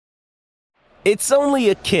It's only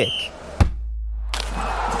a kick,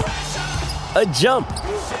 a jump,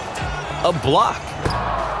 a block.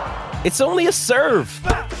 It's only a serve.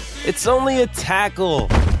 It's only a tackle,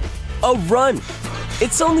 a run.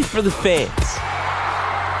 It's only for the fans.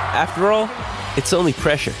 After all, it's only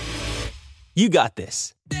pressure. You got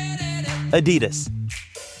this. Adidas.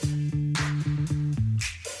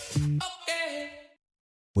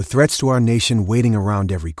 With threats to our nation waiting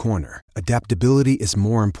around every corner, adaptability is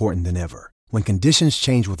more important than ever. When conditions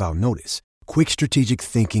change without notice, quick strategic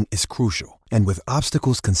thinking is crucial. And with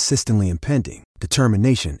obstacles consistently impending,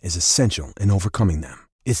 determination is essential in overcoming them.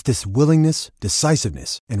 It's this willingness,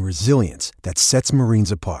 decisiveness, and resilience that sets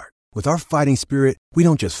Marines apart. With our fighting spirit, we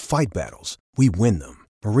don't just fight battles, we win them.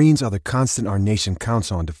 Marines are the constant our nation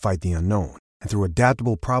counts on to fight the unknown. And through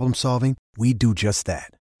adaptable problem solving, we do just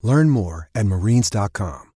that. Learn more at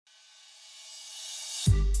marines.com.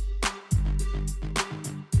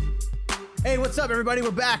 Hey, what's up, everybody? We're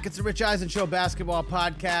back. It's the Rich Eisen Show basketball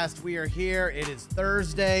podcast. We are here. It is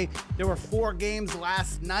Thursday. There were 4 games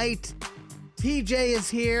last night. TJ is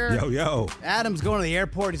here. Yo. Adam's going to the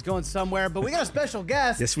airport. He's going somewhere. But we got a special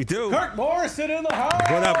guest. Yes, we do. Kirk Morrison in the house.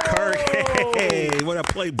 What up, Kirk? Hey, what up,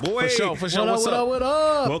 Playboy? For sure. What up? What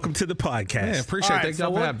up? Welcome to the podcast. Yeah, appreciate it. Thank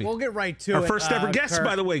y'all for having me. We'll get right to it. Our first ever guest, Kirk.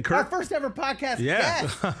 by the way, Kirk. Our first ever podcast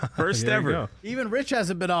guest. First There you ever. go. Even Rich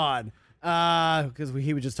hasn't been on because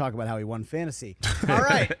he would just talk about how he won fantasy. All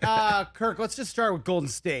right, Kirk, let's just start with Golden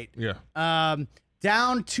State. Yeah. Down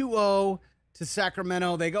 2-0 to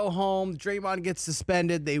Sacramento. They go home. Draymond gets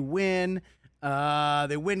suspended. They win.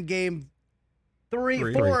 They win game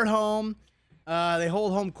 4 at home. They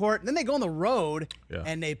hold home court. And then they go on the road,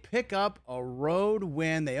 and they pick up a road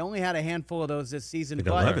win. They only had a handful of those this season, but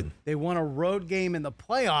 11. they won a road game in the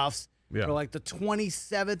playoffs Yeah. for like the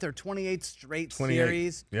 27th or 28th straight 28.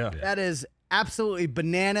 series. Yeah. That is absolutely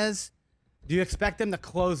bananas. Do you expect them to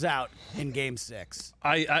close out in game 6?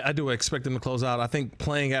 I do expect them to close out. I think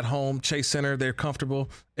playing at home, Chase Center, they're comfortable.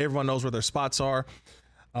 Everyone knows where their spots are.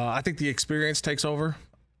 I think the experience takes over.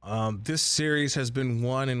 This series has been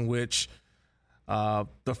one in which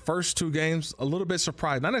the first 2 games, a little bit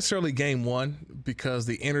surprised. Not necessarily game 1, because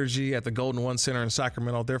the energy at the Golden One Center in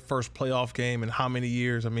Sacramento, their first playoff game in how many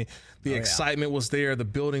years? I mean, the excitement was there. The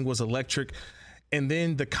building was electric. And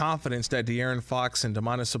then the confidence that De'Aaron Fox and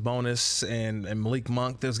Domantas Sabonis and Malik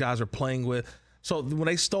Monk, those guys are playing with. So when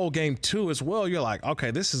they stole game 2 as well, you're like,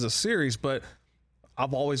 okay, this is a series. But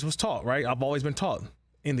I've always was taught, right? I've always been taught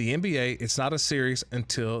in the NBA, it's not a series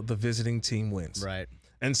until the visiting team wins. Right.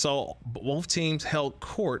 And so both teams held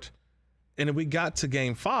court, and then we got to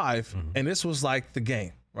game 5, and this was like the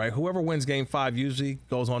game, right? Whoever wins game 5 usually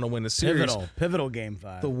goes on to win the series. Pivotal game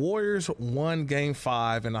 5. The Warriors won game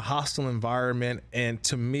 5 in a hostile environment, and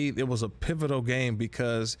to me, it was a pivotal game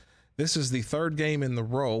because this is the 3rd game in the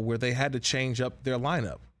row where they had to change up their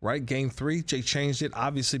lineup, right? Game 3, they changed it,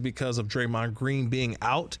 obviously because of Draymond Green being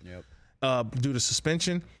out due to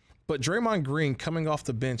suspension. But Draymond Green coming off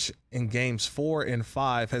the bench in games 4 and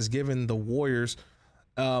 5 has given the Warriors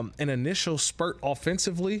an initial spurt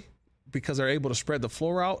offensively because they're able to spread the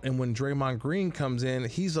floor out. And when Draymond Green comes in,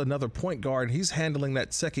 he's another point guard. He's handling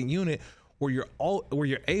that second unit where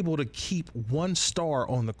you're able to keep one star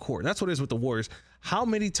on the court. That's what it is with the Warriors. How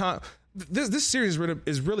many times this series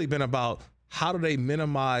has really been about how do they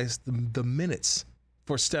minimize the minutes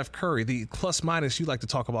for Steph Curry, the plus minus you like to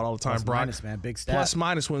talk about all the time, Plus Brian. minus, man, big stat. Plus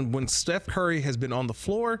minus when Steph Curry has been on the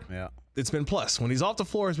floor, it's been plus. When he's off the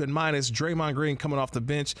floor, it's been minus. Draymond Green coming off the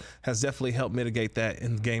bench has definitely helped mitigate that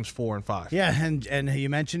in games 4 and 5. Yeah, and you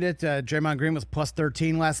mentioned it. Draymond Green was plus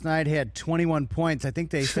 13 last night. He had 21 points. I think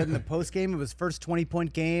they said in the post game it was first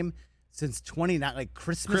 20-point game since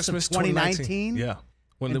Christmas of 2019. Yeah,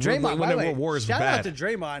 when And the Draymond, by the way, Warriors were shout bad. out to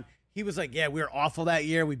Draymond. He was like, yeah, we were awful that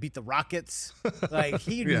year. We beat the Rockets. Like,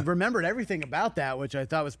 he remembered everything about that, which I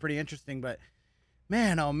thought was pretty interesting. But,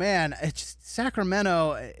 man, oh, man, it's just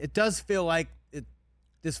Sacramento. It does feel like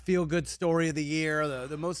this feel-good story of the year,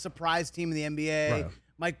 the most surprised team in the NBA. Right.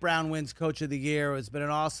 Mike Brown wins Coach of the Year. It's been an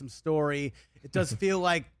awesome story. It does feel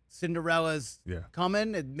like Cinderella's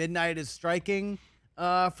coming. And midnight is striking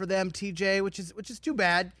for them, TJ, which is too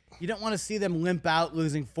bad. You don't want to see them limp out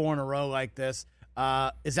losing 4 in a row like this.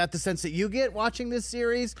 Is that the sense that you get watching this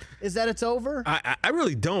series? Is that it's over? I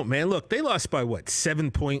really don't, man. Look, they lost by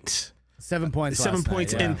 7 points? 7 points. 7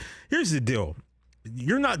 points. Night, yeah. And here's the deal.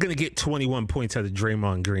 You're not going to get 21 points out of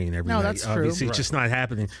Draymond Green every night. No, that's true. Obviously, it's just not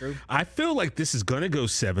happening. True. I feel like this is going to go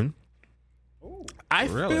 7. I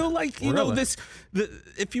feel like, you know,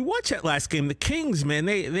 if you watch that last game, the Kings, man,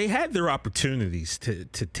 they had their opportunities to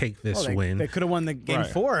take this win. They could have won the game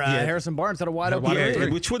 4. Harrison Barnes had a wide open three.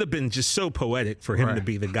 Which would have been just so poetic for him to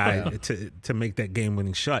be the guy to make that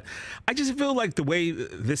game-winning shot. I just feel like the way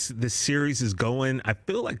this series is going, I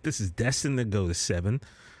feel like this is destined to go to 7.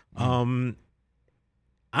 I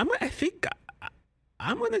think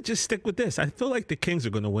I'm going to just stick with this. I feel like the Kings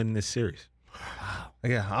are going to win this series.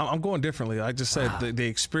 Yeah, I'm going differently. I just said the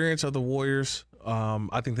experience of the Warriors,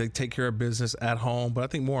 I think they take care of business at home. But I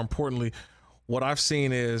think more importantly, what I've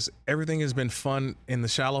seen is everything has been fun in the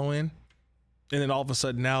shallow end. And then all of a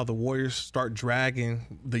sudden now the Warriors start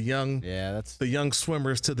dragging the young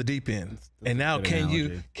swimmers to the deep end. And now can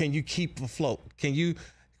you keep afloat? Can you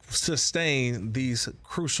sustain these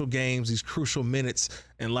crucial games, these crucial minutes?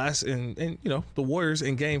 And you know, the Warriors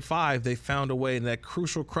in game 5, they found a way in that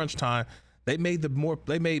crucial crunch time. They made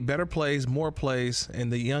better plays, more plays,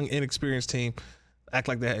 and the young inexperienced team act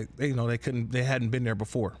like they hadn't been there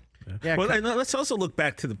before. Yeah. Well, and let's also look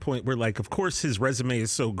back to the point where, like, of course his resume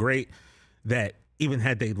is so great that even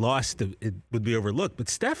had they lost, it would be overlooked. But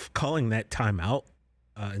Steph calling that timeout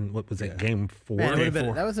in what was that, game 4?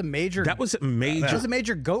 That was a major. That was a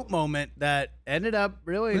major GOAT moment that ended up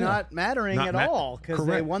really not mattering at all because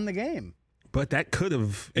they won the game. But that could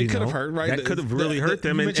have hurt, right? That could have really hurt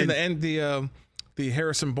them. You mentioned the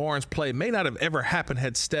Harrison Barnes play may not have ever happened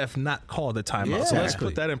had Steph not called the timeout. Yeah. So let's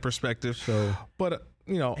put that in perspective. But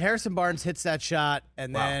you know, Harrison Barnes hits that shot,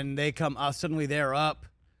 and then they come suddenly they're up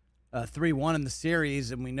 3-1 in the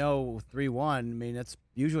series, and we know 3-1. I mean, that's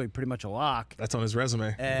usually pretty much a lock. That's on his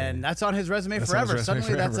resume, and that's on his resume forever.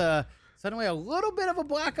 Suddenly a little bit of a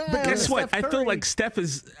black eye. But guess what? I feel like Steph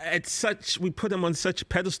is we put him on such a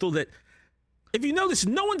pedestal that, if you notice,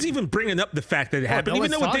 no one's even bringing up the fact that it happened, even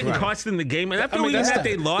though it didn't cost them the game. And after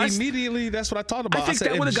they lost, immediately, that's what I thought about. I think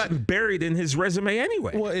that would have gotten buried in his resume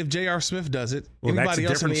anyway. Well, if J.R. Smith does it, anybody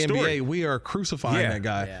else in the NBA, we are crucifying that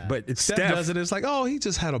guy. Yeah. But it's Steph does it. It's like, oh, he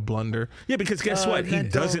just had a blunder. Yeah, because guess what? He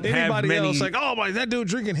doesn't have anybody many. Else like, oh my, that dude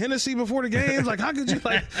drinking Hennessy before the games. Like, how could you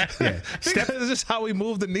like? Steph is just how we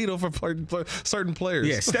move the needle for certain players.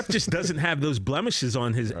 Yeah, Steph just doesn't have those blemishes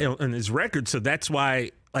on his record, so that's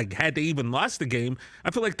why. Like, had they even lost the game, I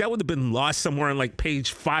feel like that would have been lost somewhere on like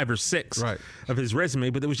page 5 or 6 of his resume.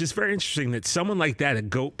 But it was just very interesting that someone like that, a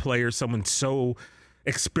GOAT player, someone so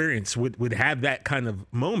experienced, would have that kind of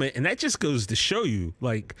moment. And that just goes to show you,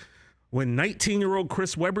 like, when 19-year-old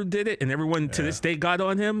Chris Webber did it and everyone to this day got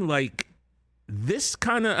on him, like,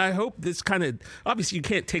 I hope this kind of, obviously you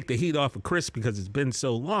can't take the heat off of Chris because it's been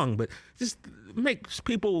so long, but just makes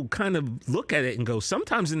people kind of look at it and go,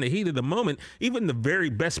 sometimes in the heat of the moment, even the very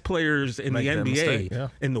best players in the NBA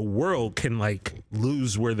in the world can like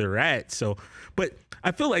lose where they're at. So, but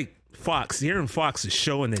I feel like De'Aaron Fox is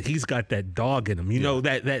showing that he's got that dog in him. You know,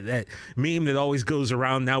 that meme that always goes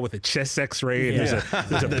around now with a chest x-ray and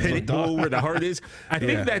there's a pit bull where the heart is. I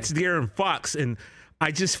think that's De'Aaron Fox, and I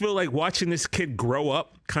just feel like watching this kid grow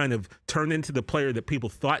up, kind of turn into the player that people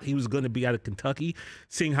thought he was going to be out of Kentucky,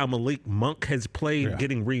 seeing how Malik Monk has played,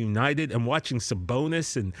 getting reunited, and watching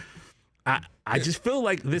Sabonis. And I just feel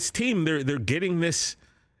like this team, they're getting this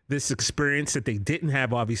experience that they didn't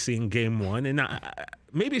have, obviously, in game 1. And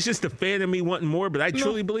maybe it's just a fan of me wanting more, but I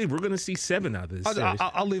truly believe we're going to see 7 out of this series.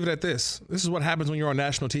 I'll leave it at this. This is what happens when you're on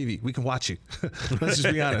national TV. We can watch you. Let's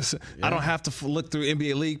just be honest. I don't have to look through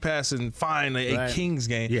NBA League Pass and find a Kings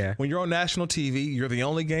game. Yeah. When you're on national TV, you're the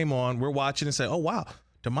only game on. We're watching and say, oh, wow,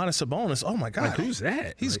 Domantas Sabonis. Oh, my God. Like, who's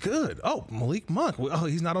that? He's good. Oh, Malik Monk. Oh,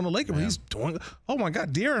 he's not on the Lakers, but he's doing – oh, my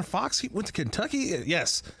God. De'Aaron Fox, he went to Kentucky.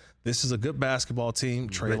 Yes. This is a good basketball team.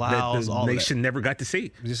 Trey Lyles, all that. Nation never got to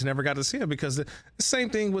see. We just never got to see it because the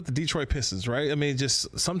same thing with the Detroit Pistons, right? I mean,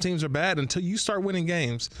 just some teams are bad until you start winning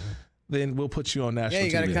games. Then we'll put you on national TV. Yeah,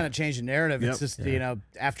 you got to kind of change the narrative. It's just you know,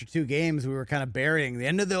 after 2 games, we were kind of burying the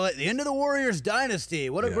end of the Warriors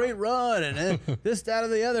dynasty. What a great run, and this, that, or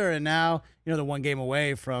the other. And now, you know, they're 1 game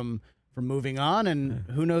away from moving on, and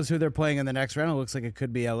who knows who they're playing in the next round. It looks like it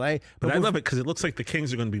could be LA. But I love it because it looks like the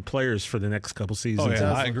Kings are going to be players for the next couple seasons. Oh,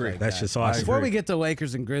 yeah, I agree. That's just awesome. Before we get to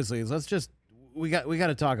Lakers and Grizzlies, we got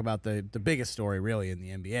to talk about the biggest story really in the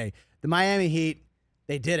NBA. The Miami Heat,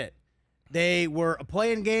 they did it. They were a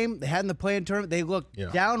play-in game. They had in the play-in tournament. They looked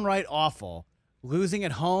downright awful, losing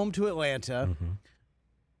at home to Atlanta.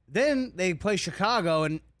 Then they play Chicago,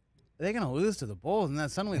 and they're going to lose to the Bulls, and then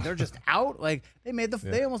suddenly they're just out. Like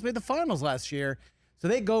they almost made the finals last year. So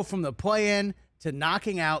they go from the play-in to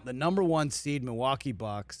knocking out the number 1 seed Milwaukee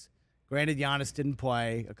Bucks. Granted, Giannis didn't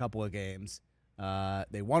play a couple of games.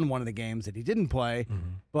 They won one of the games that he didn't play.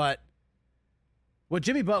 But what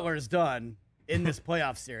Jimmy Butler has done in this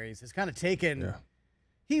playoff series has kind of taken. Yeah.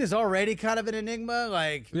 He was already kind of an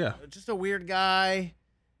enigma, just a weird guy.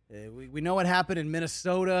 We know what happened in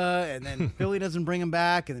Minnesota, and then Philly doesn't bring him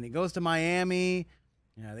back, and then he goes to Miami.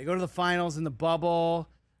 They go to the finals in the bubble.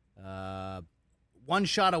 One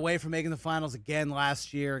shot away from making the finals again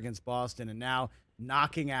last year against Boston, and now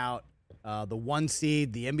knocking out the 1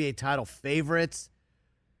 seed, the NBA title favorites.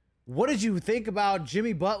 What did you think about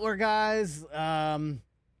Jimmy Butler, guys?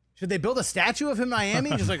 Should they build a statue of him in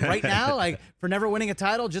Miami, just like right now, like for never winning a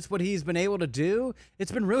title, just what he's been able to do?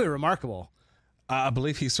 It's been really remarkable. I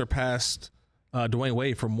believe he surpassed Dwayne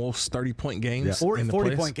Wade for most 30-point games. Yeah.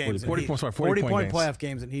 40-point games. 40-point playoff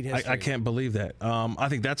games in Heat history. I can't believe that. I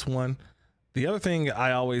think that's one. The other thing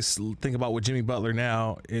I always think about with Jimmy Butler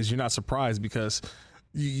now is you're not surprised because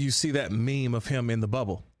you see that meme of him in the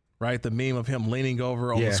bubble, right? The meme of him leaning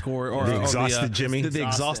over on the score. Or the exhausted Jimmy. The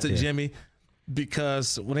exhausted Jimmy.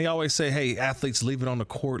 Because when they always say, hey, athletes, leave it on the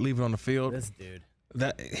court, leave it on the field. This dude.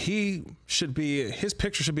 That his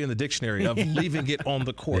picture should be in the dictionary of leaving it on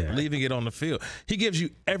the court, leaving it on the field. He gives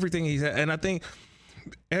you everything he's had. And I think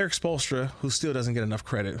Eric Spoelstra, who still doesn't get enough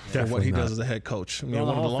credit for what he does as a head coach. I mean,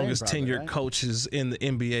 one of the longest tenured coaches in the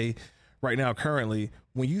NBA right now currently.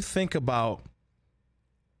 When you think about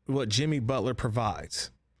what Jimmy Butler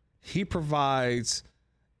provides, he provides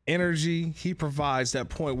energy. He provides that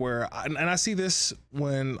point where, and I see this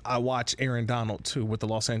when I watch Aaron Donald too with the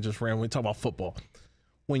Los Angeles Rams. When we talk about football,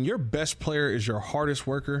 when your best player is your hardest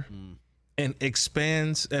worker and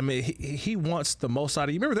expands, I mean, he wants the most out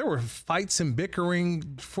of you. Remember, there were fights and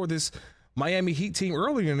bickering for this Miami Heat team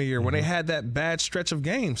earlier in the year when they had that bad stretch of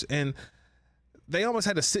games, and they almost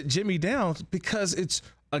had to sit Jimmy down because it's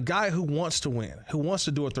a guy who wants to win, who wants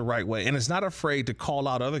to do it the right way, and is not afraid to call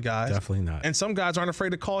out other guys. Definitely not. And some guys aren't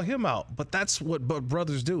afraid to call him out, but that's what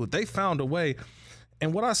brothers do. They found a way.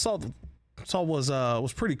 And what I saw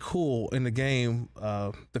was pretty cool in the game,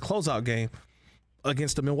 the closeout game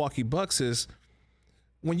against the Milwaukee Bucks is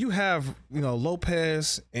when you have,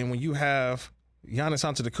 Lopez and when you have Giannis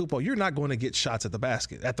Antetokounmpo, you're not going to get shots at the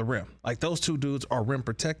basket, at the rim. Like, those two dudes are rim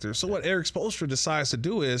protectors. So what Eric Spoelstra decides to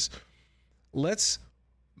do is let's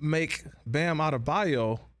make Bam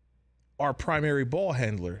Adebayo our primary ball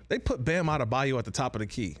handler. They put Bam Adebayo at the top of the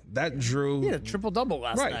key. That drew... a triple-double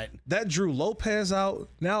last night. That drew Lopez out.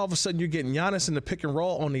 Now, all of a sudden, you're getting Giannis in the pick and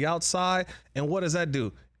roll on the outside. And what does that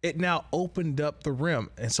do? It now opened up the rim.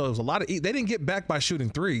 And so it was a lot of... They didn't get back by shooting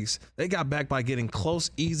threes. They got back by getting close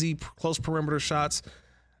perimeter shots.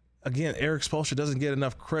 Again, Eric Spoelstra doesn't get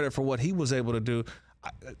enough credit for what he was able to do.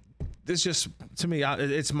 It's just, to me,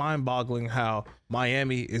 it's mind-boggling how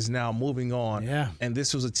Miami is now moving on. Yeah. And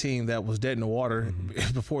this was a team that was dead in the water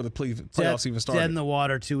before the playoffs even started. Dead in the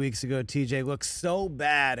water 2 weeks ago. TJ looked so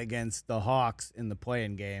bad against the Hawks in the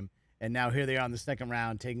play-in game. And now here they are in the second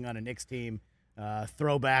round taking on a Knicks team,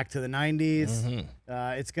 throwback to the 90s.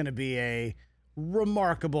 It's going to be a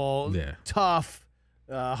remarkable, tough,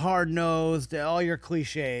 hard-nosed, all your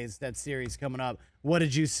cliches, that series coming up. What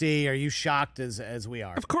did you see? Are you shocked as we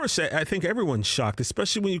are? Of course, I think everyone's shocked,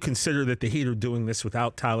 especially when you consider that the Heat are doing this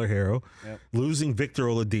without Tyler Herro, losing Victor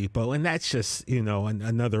Oladipo, and that's just,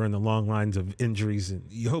 another in the long lines of injuries. And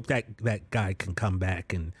you hope that guy can come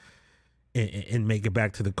back and make it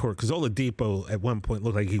back to the court, because Oladipo at one point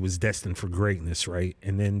looked like he was destined for greatness, right?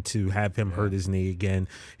 And then to have him hurt his knee again,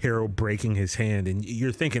 Herro breaking his hand, and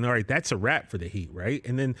you're thinking, all right, that's a wrap for the Heat, right?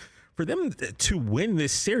 And then for them to win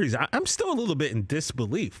this series, I'm still a little bit in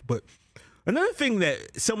disbelief. But another thing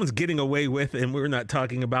that someone's getting away with, and we're not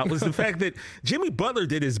talking about, was the fact that Jimmy Butler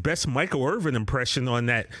did his best Michael Irvin impression on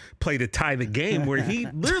that play to tie the game, where he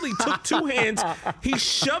literally took two hands, he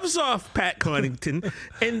shoves off Pat Connaughton,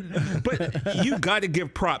 but you got to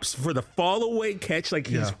give props for the fall away catch, like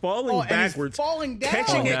he's falling backwards, falling down,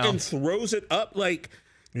 catching it and throws it up like.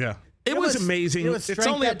 It was amazing. It's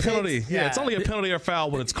only a penalty. It's only a penalty or foul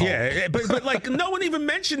when it's called. Yeah, but like no one even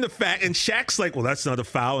mentioned the fact. And Shaq's like, well, that's not a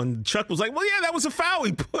foul. And Chuck was like, well, yeah, that was a foul.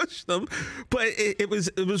 He pushed them. But it was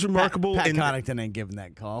remarkable. Pat Connaughton ain't giving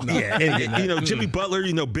that call. Yeah, and Jimmy Butler,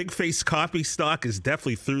 big face coffee stock is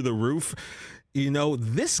definitely through the roof.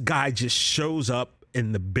 This guy just shows up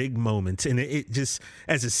in the big moments, and it just,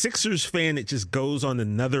 as a Sixers fan, it just goes on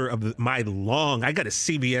another of my long, I got a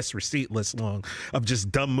CBS receipt list long of just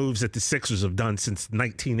dumb moves that the Sixers have done since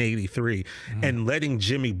 1983, and letting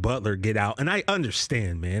Jimmy Butler get out. And I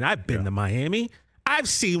understand, man, I've been to Miami. I've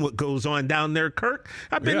seen what goes on down there, Kirk.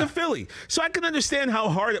 I've been to Philly. So I can understand how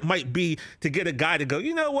hard it might be to get a guy to go,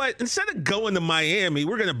 you know what, instead of going to Miami,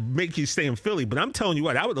 we're going to make you stay in Philly. But I'm telling you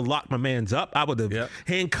what, I would have locked my mans up. I would have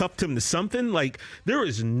handcuffed him to something. Like, there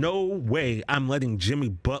is no way I'm letting Jimmy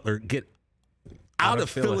Butler get out of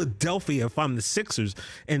Philadelphia if I'm the Sixers,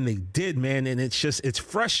 and they did, man. And it's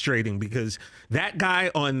frustrating because that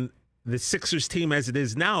guy on the Sixers team as it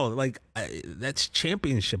is now, that's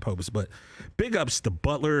championship hopes. But big ups to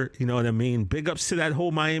Butler, you know what I mean? Big ups to that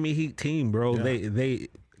whole Miami Heat team, bro. Yeah. They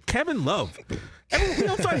Kevin Love,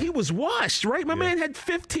 everyone thought he was washed, right? My man had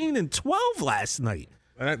 15 and 12 last night.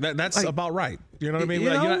 That's about right. You know what I mean?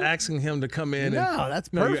 You're not asking him to come in. That's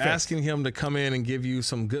perfect. You're asking him to come in and give you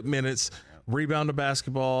some good minutes, rebound the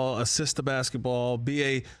basketball, assist the basketball, be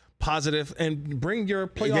a positive, and bring your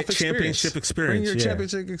playoff championship experience. Bring your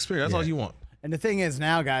championship experience. That's all you want. And the thing is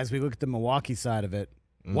now, guys, we look at the Milwaukee side of it.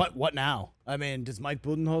 What now? I mean, does Mike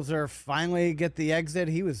Budenholzer finally get the exit?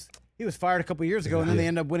 He was fired a couple years ago, and then they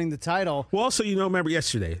end up winning the title. Well, also, remember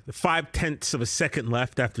yesterday, the 0.5 of a second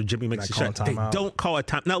left after Jimmy makes a shot. They don't call a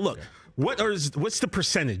time. Now, look, what's the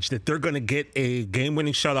percentage that they're going to get a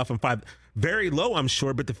game-winning shot off in 5? Very low, I'm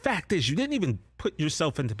sure. But the fact is, you didn't even put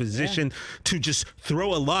yourself into position to just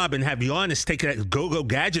throw a lob and have Giannis take that go-go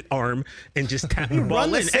gadget arm and just tap the ball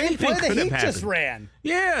in. Anything could have happened. Just ran.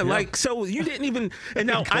 Yeah, so you didn't even. And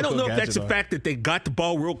now I don't know if that's the fact that they got the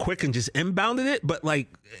ball real quick and just inbounded it, but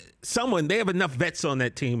they have enough vets on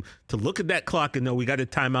that team to look at that clock and know we got a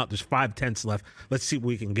timeout. There's 0.5 left. Let's see what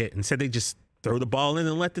we can get. Instead, they just throw the ball in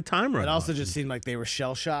and let the time run. It also just seemed like they were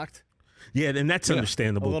shell-shocked. Yeah, and that's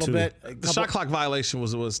understandable a little too. bit. The shot clock violation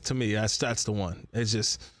was to me. That's the one. It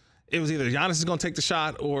was either Giannis is going to take the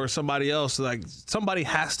shot or somebody else. Somebody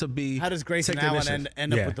has to be. How does Grayson Allen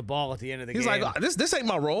end up with the ball at the end of the game? He's like, this ain't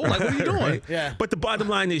my role. What are you doing? Right? Yeah. But the bottom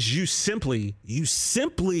line is, you simply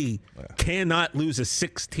cannot lose a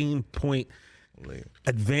 16-point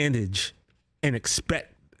advantage and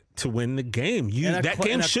expect to win the game. That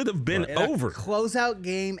game should have been over. A closeout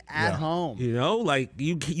game at home.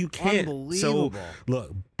 You can't. Unbelievable. So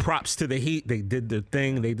look, props to the Heat. They did their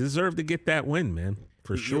thing. They deserve to get that win, man,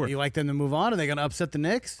 for sure. You like them to move on? Are they going to upset the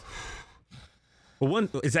Knicks? Well,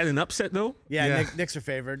 is that an upset though? Yeah. Knicks are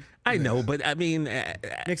favored. I know, but I mean,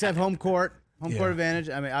 Knicks have home court advantage.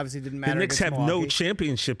 I mean, obviously, it didn't matter. The Knicks have no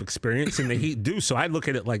championship experience, and the Heat do. So I look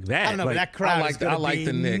at it like that. I don't know, but that crowd I like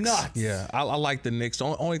the Knicks. Nuts. Yeah, I like the Knicks. The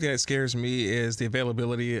only thing that scares me is the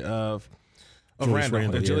availability of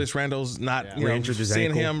Randle. If Julius Randle's not,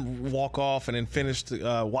 seeing him walk off and then finish,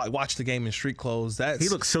 watch the game in street clothes. He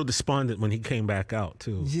looked so despondent when he came back out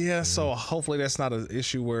too. Yeah, so hopefully that's not an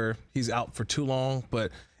issue where he's out for too long.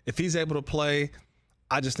 But if he's able to play,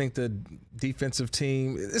 I just think the defensive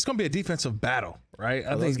team, it's going to be a defensive battle, right? I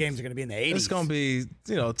think those games are going to be in the 80s. It's going to be,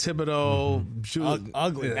 Thibodeau.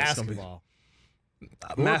 Ugly basketball.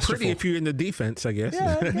 More pretty if you're in the defense, I guess.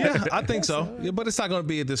 Yeah, I think so. Yeah, but it's not going to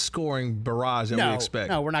be the scoring barrage that we expect.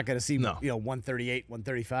 No, we're not going to see 138,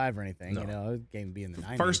 135 or anything. The game will be in the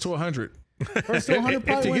 90s. First to 100. First to 100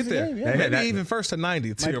 probably if you wins get there. the game. Yeah. Maybe even first to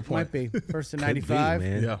 90, to your point. Might be. First to 95.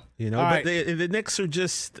 Man. Yeah. But the Knicks are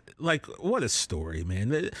just what a story, man.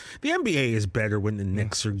 The NBA is better when the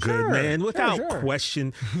Knicks are good, man, without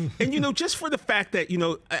question. And, just for the fact that,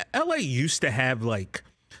 LA used to have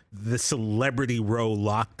the celebrity row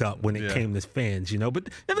locked up when it came to fans, But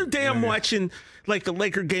the other day I'm watching a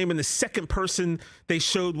Laker game, and the second person they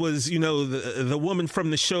showed was, the woman from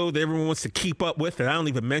the show that everyone wants to keep up with, that I don't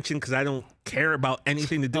even mention because I don't care about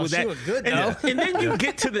anything to do with that. She looked good, though. And then you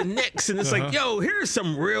get to the Knicks, and it's here's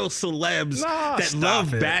some real celebs that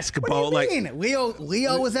love basketball. What do you mean?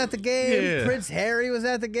 Leo was at the game. Yeah. Prince Harry was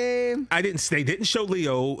at the game. They didn't show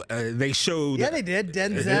Leo. They showed. Yeah, they did.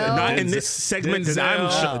 Denzel. Not in this segment that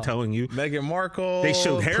I'm telling you. Meghan Markle. They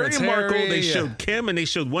showed Harry Prince and Markle. Harry, They showed Kim, and they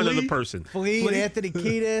showed one other person. Fleet, Anthony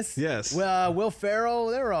Kiedis. Yes. Will Ferrell.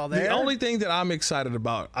 They were all there. The only thing that I'm excited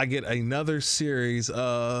about, I get another series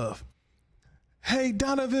of, hey,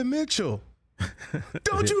 Donovan Mitchell,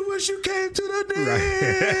 don't you wish you came to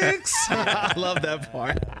the Knicks? I love that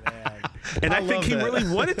part. And I think he really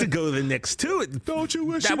wanted to go to the Knicks too. Don't you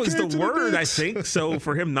wish that you was came the to word, the I think. So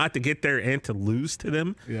for him not to get there and to lose to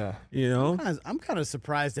them, I'm kind of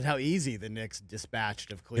surprised at how easy the Knicks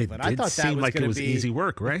dispatched of Cleveland. I thought that was like it was easy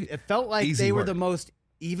work, right? It felt like they were the most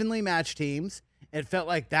evenly matched teams. It felt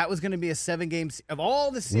like that was going to be a 7-game of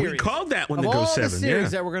all the series. We called that one to go 7. Of all the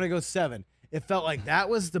series that were going to go 7, it felt like that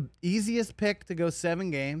was the easiest pick to go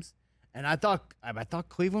 7 games. And I thought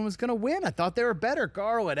Cleveland was going to win. I thought they were better.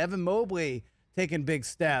 Garland, Evan Mobley taking big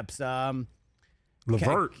steps. LeVert.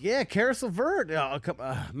 Karis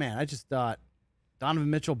LeVert. Man, I just thought Donovan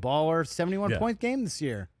Mitchell baller, 71-point game this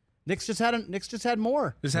year. Knicks just had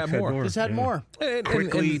more. Just had more. More.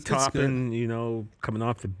 Quickly Toppin, coming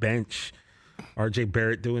off the bench. R.J.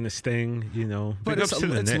 Barrett doing his thing, But it's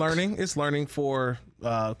learning. It's learning for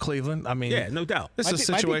Cleveland. I mean, yeah, no doubt. It's a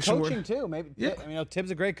situation might be coaching too. Maybe. Yeah.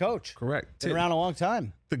 Tibbs a great coach. Correct. Been around a long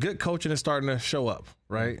time. The good coaching is starting to show up,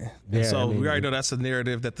 right? And so we already know that's a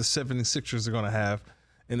narrative that the 76ers are going to have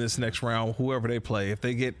in this next round, whoever they play. If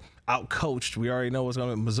they get out-coached, we already know what's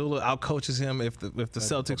going to be. Missoula out-coaches him if the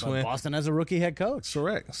Celtics win. Boston has a rookie head coach.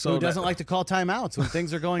 Correct. So who doesn't like to call timeouts when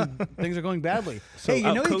things are going badly. So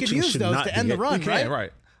you can use those to end the run,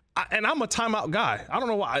 right? And I'm a timeout guy. I don't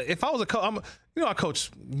know why. If I was a coach, I coach,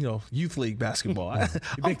 youth league basketball.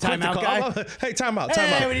 Big timeout guy. Hey, timeout.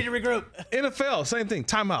 Hey, we need to regroup. NFL, same thing.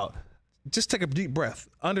 Timeout. Just take a deep breath.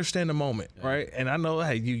 Understand the moment, right? And I know,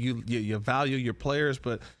 hey, you value your players,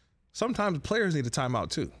 but sometimes players need a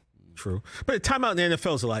timeout too. True. But a timeout in the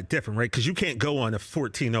NFL is a lot different, right? Because you can't go on a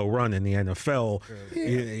 14-0 run in the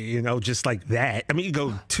NFL, just like that. I mean, you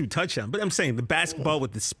go 2 touchdowns. But I'm saying the basketball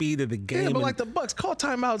with the speed of the game. Yeah, but like the Bucks, call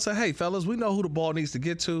timeout and say, hey, fellas, we know who the ball needs to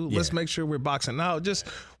get to. Yeah. Let's make sure we're boxing out. Just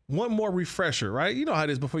one more refresher, right? You know how it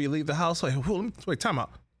is before you leave the house. Like, wait, timeout.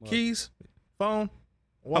 Keys, phone.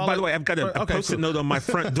 Wallet. Oh, by the way, I've got a post-it note on my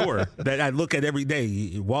front door that I look at every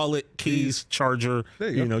day. Wallet, keys, charger,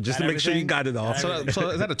 just to make sure you got it all. So is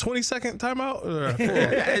that a 20-second timeout?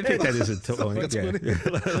 I think that is a 20.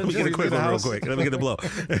 Let me get a quick one real quick. Let me get the blow.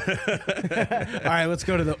 All right, let's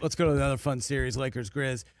go to the other fun series, Lakers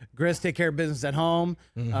Grizz. Grizz take care of business at home.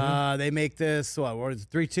 Mm-hmm. They make this, what is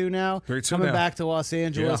it, 3-2 now? 3-2 Coming now. back to Los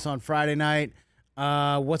Angeles on Friday night.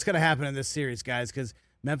 What's going to happen in this series, guys? Because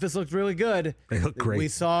Memphis looked really good. They look great. We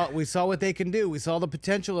saw what they can do. We saw the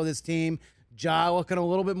potential of this team. Ja looking a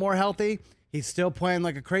little bit more healthy. He's still playing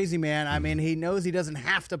like a crazy man. I mean, he knows he doesn't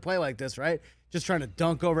have to play like this, right? Just trying to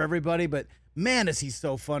dunk over everybody. But, man, is he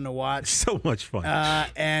so fun to watch. So much fun.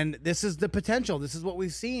 And this is the potential. This is what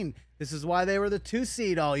we've seen. This is why they were the 2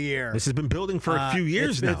 seed all year. This has been building for a few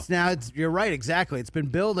years now. You're right, exactly. It's been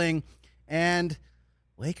building. And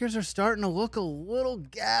Lakers are starting to look a little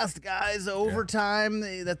gassed, guys. Overtime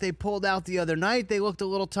that they pulled out the other night, they looked a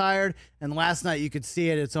little tired. And last night you could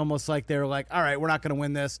see it. It's almost like they were like, all right, we're not going to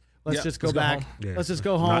win this. Let's just go back. Let's just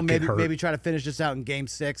go home. Maybe try to finish this out in Game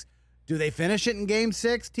 6. Do they finish it in Game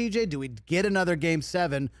 6, TJ? Do we get another Game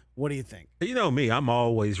 7? What do you think? You know me, I'm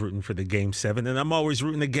always rooting for the Game 7, and I'm always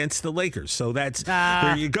rooting against the Lakers. So that's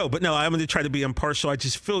there you go. But no, I'm going to try to be impartial. I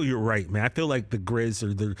just feel you're right, man. I feel like the Grizz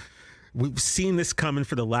are we've seen this coming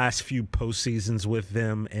for the last few postseasons with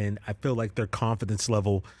them, and I feel like their confidence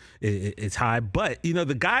level is high. But,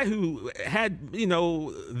 the guy who had,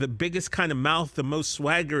 the biggest kind of mouth, the most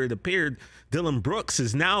swagger, it appeared, Dylan Brooks,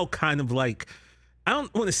 is now kind of like, I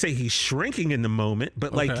don't want to say he's shrinking in the moment,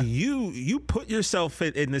 but like you put yourself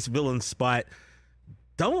in this villain spot.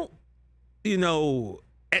 Don't,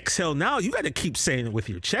 exhale now. You got to keep saying it with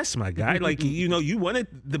your chest, my guy. Like, you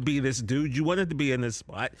wanted to be this dude. You wanted to be in this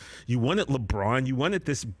spot. You wanted LeBron. You wanted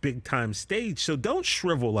this big time stage. So don't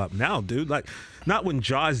shrivel up now, dude. Like, not when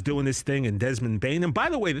Ja's doing this thing and Desmond Bane. And by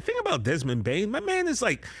the way, the thing about Desmond Bane, my man is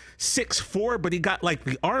like 6'4", but he got like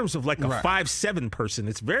the arms of like a 5'7" person.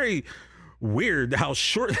 It's very weird how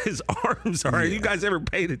short his arms are. You guys ever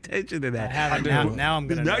paid attention to that? I haven't. Now I'm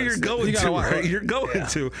gonna. Now you're going to. Right? You're going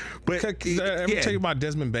to. But let me tell you my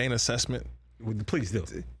Desmond Bane assessment. Please do.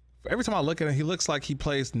 Every time I look at him, he looks like he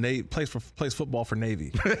plays football for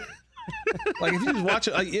Navy. Like if you just watch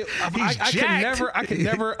it, I can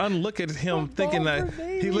never unlook at him thinking that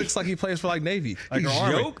he looks like he plays for like Navy. Like he's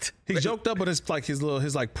joked. He's joked up, but it's like his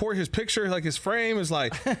picture, like his frame is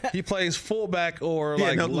like he plays fullback or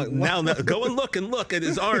now go and look at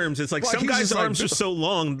his arms. It's like some guys' arms are so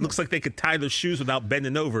long, looks like they could tie their shoes without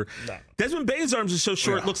bending over. No. Desmond Bane's arms are so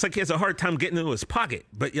short, it looks like he has a hard time getting into his pocket.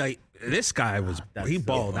 But like this guy he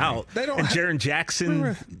balled out. And Jaren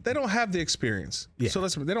Jackson. They don't have the experience. Yeah. So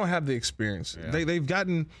they don't have the experience. Yeah. They've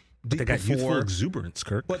gotten deep they got before, youthful exuberance,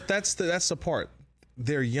 Kirk. But that's the part.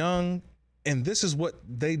 They're young, and this is what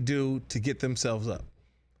they do to get themselves up.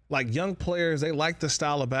 Like young players, they like the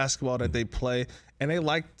style of basketball that they play, and they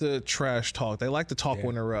like the trash talk. They like to talk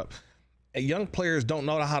when they're up. And young players don't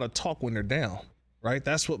know how to talk when they're down, right?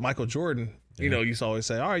 That's what Michael Jordan, used to always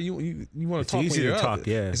say. All right, you want to talk when you're up.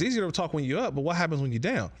 It's easier to talk when you're up, but what happens when you're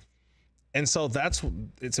down? And so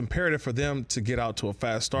it's imperative for them to get out to a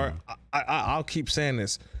fast start. I'll keep saying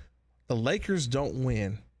this. The Lakers don't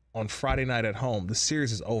win on Friday night at home. The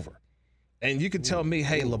series is over. And you can tell me,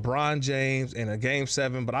 hey, LeBron James in a Game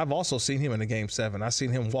 7, but I've also seen him in a Game 7. I've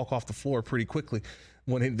seen him walk off the floor pretty quickly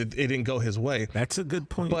when it didn't go his way. That's a good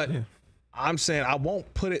point. But I'm saying I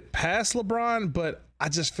won't put it past LeBron, but I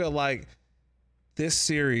just feel like this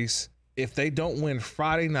series, if they don't win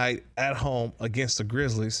Friday night at home against the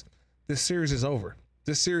Grizzlies, this series is over.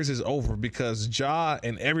 This series is over because Ja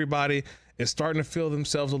and everybody is starting to feel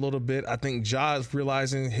themselves a little bit. I think Ja is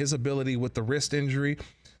realizing his ability with the wrist injury.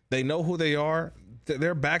 They know who they are.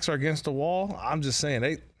 Their backs are against the wall. I'm just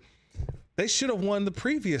saying, they should have won the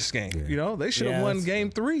previous game. Yeah. You know, they should have won game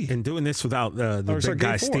 3. And doing this without the big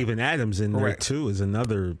guy Steven Adams in there too is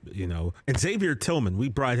another, you know. And Xavier Tillman, we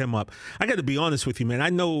brought him up. I got to be honest with you, man.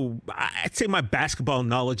 I'd say my basketball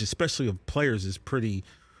knowledge, especially of players, is pretty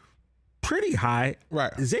high.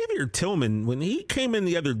 Right. Xavier Tillman, when he came in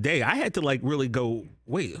the other day, I had to like really go,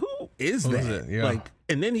 wait, who is that? Is it? Yeah. Like,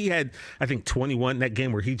 and then he had, I think, 21 in that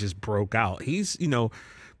game where he just broke out. He's, you know,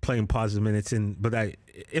 playing positive minutes but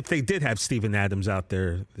if they did have Steven Adams out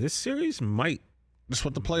there, this series might. That's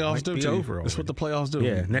what the playoffs do. That's what the playoffs do.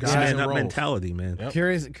 Yeah, next man up mentality, man. Yep.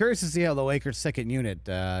 Curious to see how the Lakers' second unit,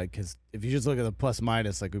 because if you just look at the plus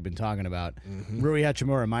minus like we've been talking about, Rui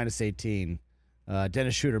Hachimura -18.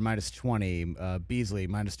 Dennis Schroeder -20, Beasley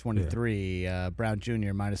 -23, Brown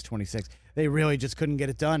Jr. -26. They really just couldn't get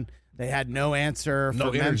it done. They had no answer. No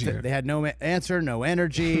energy. They had no answer, no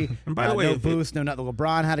energy. And by the way, no boost, no nothing.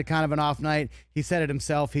 LeBron had a kind of an off night. He said it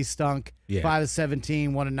himself. He stunk. 5 of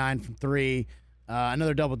 17, 1 of 9 from 3.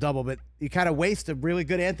 Another double-double, but you kind of waste a really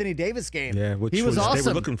good Anthony Davis game. Yeah, which he was awesome. They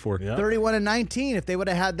were looking for. Yeah. 31 and 19. If they would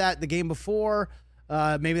have had that the game before,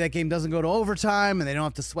 maybe that game doesn't go to overtime and they don't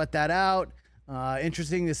have to sweat that out.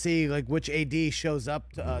 Interesting to see like which AD shows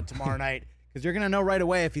up tomorrow night, because you're going to know right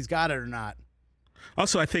away if he's got it or not.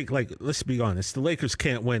 Also, I think, like, let's be honest, the Lakers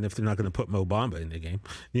can't win if they're not going to put Mo Bamba in the game.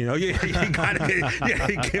 You know, you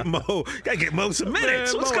gotta get Mo some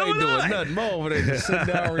minutes. What's going on? Doing nothing. Mo over there just sitting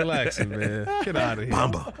down, relaxing, man. Get out of here.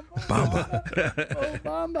 Bamba. Oh,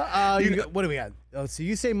 Bamba. What do we got? Oh, so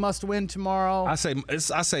you say must win tomorrow? I say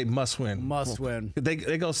must win. Must win. They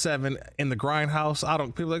go 7 in the grindhouse.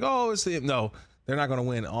 People are like, oh, no. They're not going to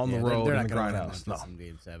win on the road in the grindhouse. No.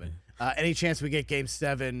 Game 7. Any chance we get Game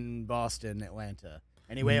 7, Boston, Atlanta?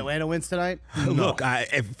 Anyway, Atlanta wins tonight? Look,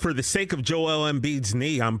 for the sake of Joel Embiid's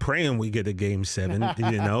knee, I'm praying we get a Game 7,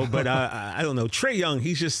 you know. But I don't know. Trae Young,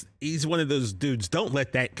 he's one of those dudes. Don't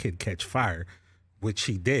let that kid catch fire, which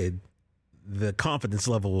he did. The confidence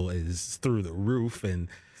level is through the roof. And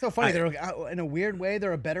so funny. In a weird way,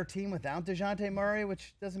 they're a better team without DeJounte Murray,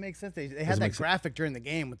 which doesn't make sense. They had that graphic during the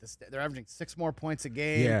game. They're averaging 6 more points a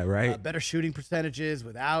game. Yeah, right. Better shooting percentages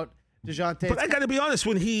without DeJounte. But I got to be honest,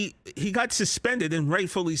 when he got suspended, and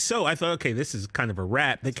rightfully so, I thought, okay, this is kind of a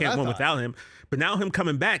wrap. They can't win without him. But now him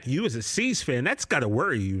coming back, you as a C's fan, that's got to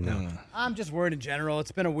worry you now. I'm just worried in general.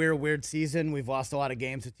 It's been a weird season. We've lost a lot of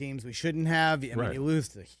games to teams we shouldn't have. I mean, you lose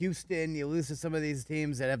to Houston. You lose to some of these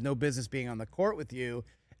teams that have no business being on the court with you.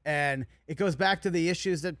 And it goes back to the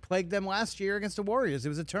issues that plagued them last year against the Warriors. It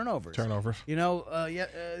was the turnovers. You know,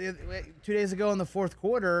 2 days ago in the fourth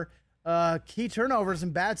quarter, key turnovers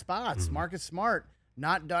in bad spots. Marcus Smart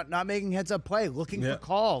not making heads-up play, looking for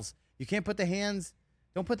calls. You can't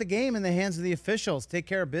don't put the game in the hands of the officials. Take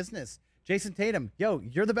care of business. Jason Tatum,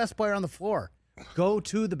 you're the best player on the floor. Go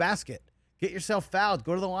to the basket. Get yourself fouled.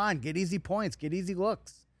 Go to the line. Get easy points. Get easy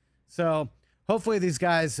looks. So hopefully these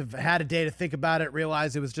guys have had a day to think about it,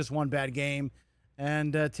 realize it was just one bad game,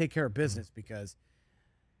 and take care of business, because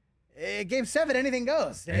Game 7, anything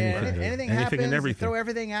goes. Anything happens. And everything. You throw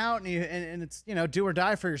everything out, and it's do or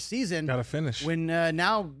die for your season. Got to finish. When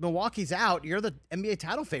now Milwaukee's out, you're the NBA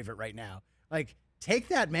title favorite right now. Like, take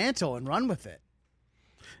that mantle and run with it.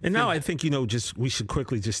 And now I think, we should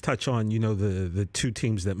quickly just touch on, the two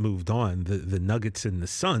teams that moved on, the Nuggets and the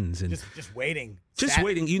Suns. And just waiting.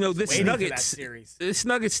 Waiting. This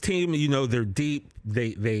Nuggets team, they're deep.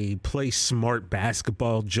 They play smart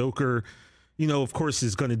basketball. Joker, of course,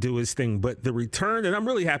 is going to do his thing. But the return, and I'm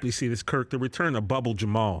really happy to see this, Kirk, the return of Bubble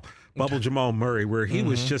Jamal Murray, where he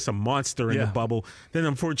was just a monster in the bubble. Then,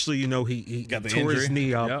 unfortunately, he got the tore injury. his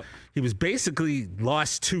knee up. Yep. He was basically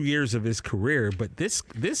lost 2 years of his career. But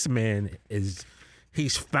this man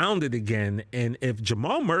he's found it again. And if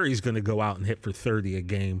Jamal Murray's going to go out and hit for 30 a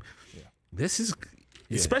game, this is,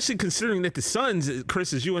 especially considering that the Suns,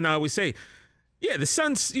 Chris, as you and I always say, the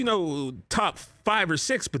Suns, top 5 or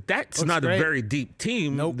 6, but that's not a very deep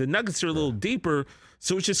team. Nope. The Nuggets are a little deeper,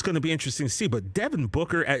 so it's just going to be interesting to see. But Devin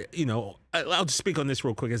Booker, I'll just speak on this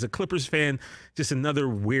real quick. As a Clippers fan, just another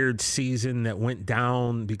weird season that went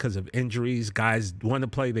down because of injuries. Guys want to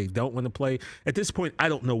play, they don't want to play. At this point, I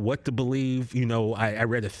don't know what to believe. I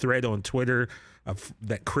read a thread on Twitter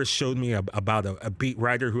that Chris showed me about a beat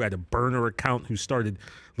writer who had a burner account who started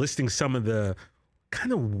listing some of the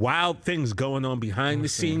kind of wild things going on behind the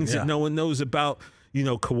scenes that no one knows about.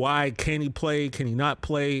 Kawhi, can he play? Can he not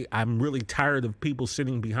play? I'm really tired of people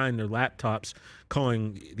sitting behind their laptops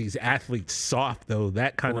calling these athletes soft, though.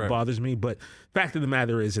 That kind of bothers me. But fact of the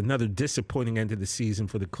matter is, another disappointing end of the season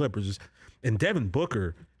for the Clippers. And Devin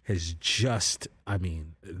Booker has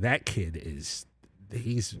that kid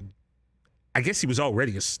I guess he was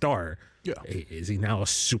already a star. Yeah. Is he now a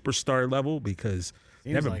superstar level? Because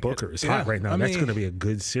Devin Booker is hot right now. That's going to be a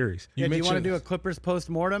good series. Do you want to do a Clippers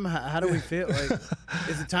post-mortem? How do we feel?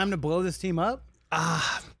 Is it time to blow this team up?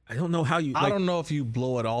 I don't know how you... I don't know if you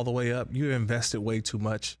blow it all the way up. You invested way too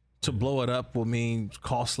much. To blow it up will mean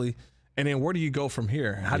costly. And then where do you go from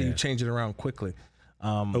here? How do you change it around quickly?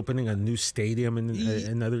 Opening a new stadium in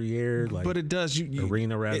another year? But it does.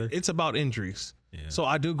 Arena, rather. It's about injuries. Yeah. So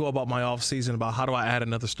I do go about my offseason about how do I add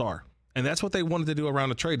another star? And that's what they wanted to do around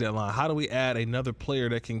the trade deadline. How do we add another player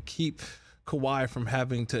that can keep Kawhi from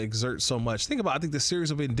having to exert so much? I think the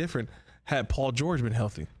series would have been different had Paul George been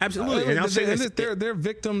healthy. Absolutely. They're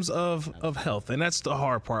victims of health, and that's the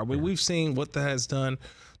hard part. We've seen what that has done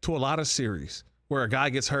to a lot of series where a guy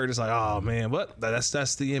gets hurt. It's like, oh, man, but that's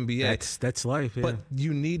the NBA. That's life, yeah. But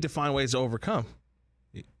you need to find ways to overcome.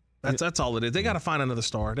 That's all it is. They got to find another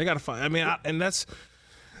star. They got to find. And that's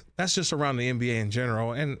just around the NBA in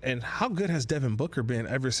general. And how good has Devin Booker been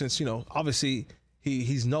ever since? Obviously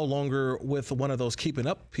he's no longer with one of those keeping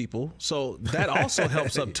up people. So that also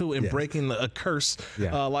helps up too in breaking a curse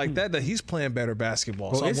like that he's playing better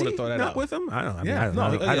basketball. So I want to throw that not out. with him?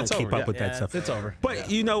 I don't keep up with that stuff. It's over. But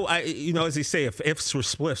as they say, if ifs were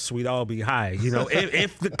spliffs, we'd all be high.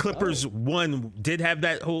 If the Clippers did have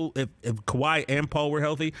that whole if Kawhi and Paul were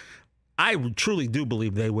healthy, I truly do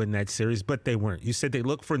believe they win that series, but they weren't. You said they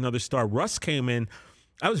looked for another star. Russ came in.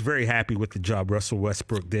 I was very happy with the job Russell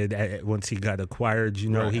Westbrook did once he got acquired.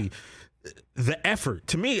 The effort.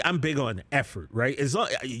 To me, I'm big on effort, right? As long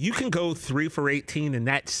you can go 3 for 18 and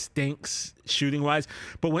that stinks shooting wise,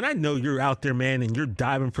 but when I know you're out there, man, and you're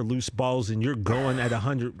diving for loose balls and you're going at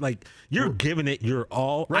 100, like you're giving it your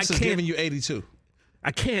all. Russ is giving you 82.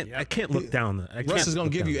 I can't look down. Russ is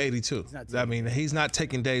going to give you 82. He's not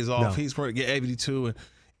taking days off. No. He's going to get 82.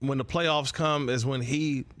 And when the playoffs come is when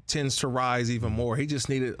he tends to rise even more. He just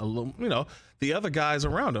needed a little, the other guys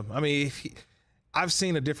around him. I've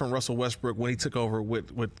seen a different Russell Westbrook when he took over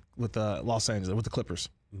with Los Angeles, with the Clippers.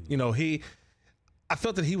 I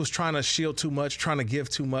felt that he was trying to shield too much, trying to give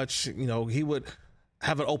too much. He would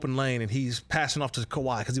have an open lane and he's passing off to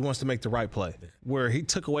Kawhi because he wants to make the right play, where he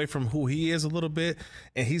took away from who he is a little bit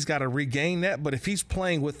and he's got to regain that. But if he's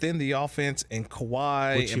playing within the offense and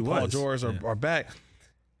Kawhi and Paul George are back,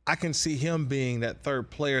 I can see him being that third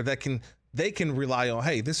player that they can rely on.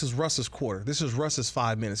 Hey, this is Russ's quarter. This is Russ's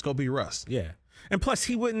 5 minutes. Go be Russ. Yeah. And plus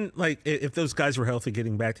he wouldn't, if those guys were healthy,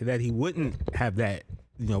 getting back to that, he wouldn't have that,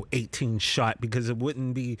 18 shot because it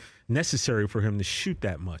wouldn't be necessary for him to shoot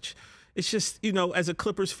that much. It's just, as a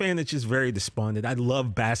Clippers fan, it's just very despondent. I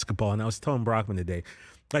love basketball, and I was telling Brockman today,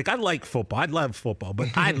 I like football. I love football, but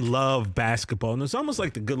I love basketball. And it's almost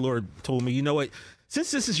like the good Lord told me, you know what,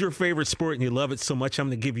 since this is your favorite sport and you love it so much, I'm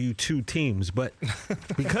going to give you 2 teams. But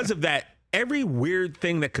because of that, every weird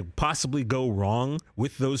thing that could possibly go wrong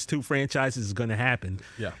with those 2 franchises is going to happen.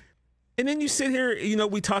 Yeah. And then you sit here,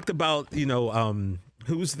 we talked about,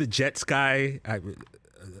 who's the Jets guy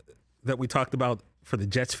that we talked about for the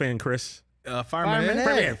Jets fan, Chris? Fireman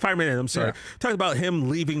Ed. I'm sorry. Yeah. Talking about him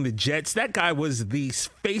leaving the Jets. That guy was the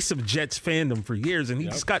face of Jets fandom for years, and he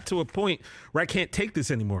just got to a point where I can't take this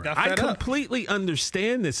anymore. I completely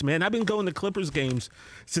understand this, man. I've been going to Clippers games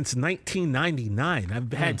since 1999.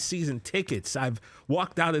 I've had season tickets. I've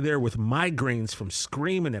walked out of there with migraines from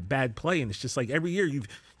screaming at bad play, and it's just like every year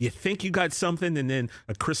you think you got something, and then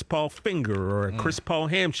a Chris Paul finger or a Chris Paul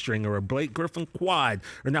hamstring or a Blake Griffin quad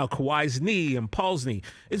or now Kawhi's knee and Paul's knee.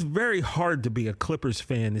 It's very hard to be a Clippers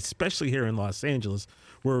fan, especially here in Los Angeles,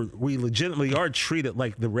 where we legitimately are treated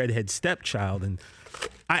like the redhead stepchild. And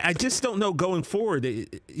I just don't know going forward.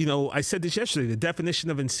 I said this yesterday. The definition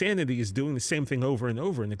of insanity is doing the same thing over and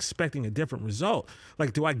over and expecting a different result.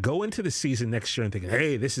 Do I go into the season next year and think,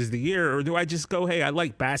 hey, this is the year? Or do I just go, hey, I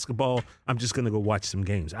like basketball, I'm just going to go watch some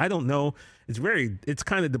games? I don't know. It's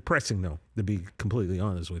kind of depressing, though, to be completely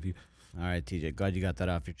honest with you. All right, TJ, glad you got that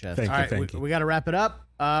off your chest. Thank you. We got to wrap it up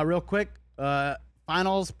real quick.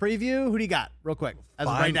 Finals preview. Who do you got? Real quick. As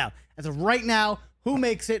of right now, who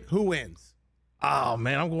makes it? Who wins? Oh,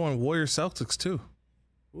 man, I'm going Warriors Celtics, too.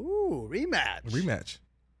 Ooh, rematch.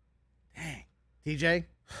 Dang. TJ?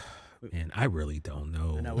 Man, I really don't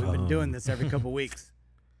know. I know, we've been doing this every couple weeks.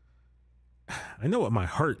 I know what my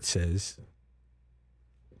heart says.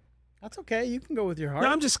 That's okay. You can go with your heart. No,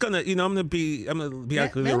 I'm just gonna, I'm gonna be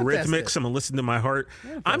like the Eurythmics. I'm gonna listen to my heart.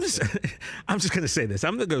 I'm just gonna say this.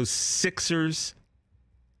 I'm gonna go Sixers,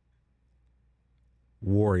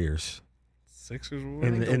 Warriors. Sixers,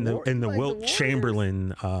 Warriors. In the Wilt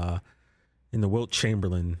Chamberlain, in the Wilt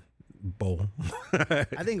Chamberlain Bowl.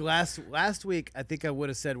 I think last week, I think I would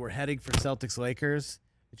have said we're heading for Celtics Lakers.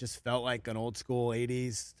 It just felt like an old school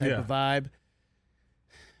 80s type of vibe.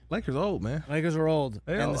 Lakers old, man. Lakers are old.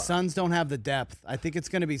 And the Suns don't have the depth. I think it's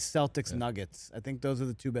going to be Celtics Nuggets. I think those are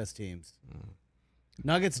the two best teams.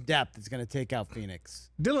 Nuggets depth is going to take out Phoenix.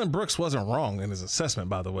 Dillon Brooks wasn't wrong in his assessment,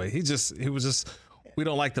 by the way. He was just we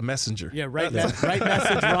don't like the messenger. Yeah, right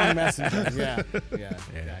message, wrong messenger. Yeah,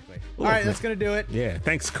 exactly. All right, that's going to do it. Yeah,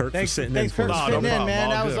 thanks, Kurt, for sitting in. Thanks, Kurt, for sitting in, man.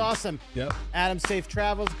 That was good. awesome. Yep. Adam, safe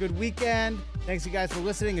travels. Good weekend. Thanks, you guys, for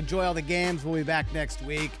listening. Enjoy all the games. We'll be back next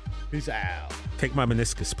week. Peace out. Take my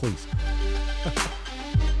meniscus, please.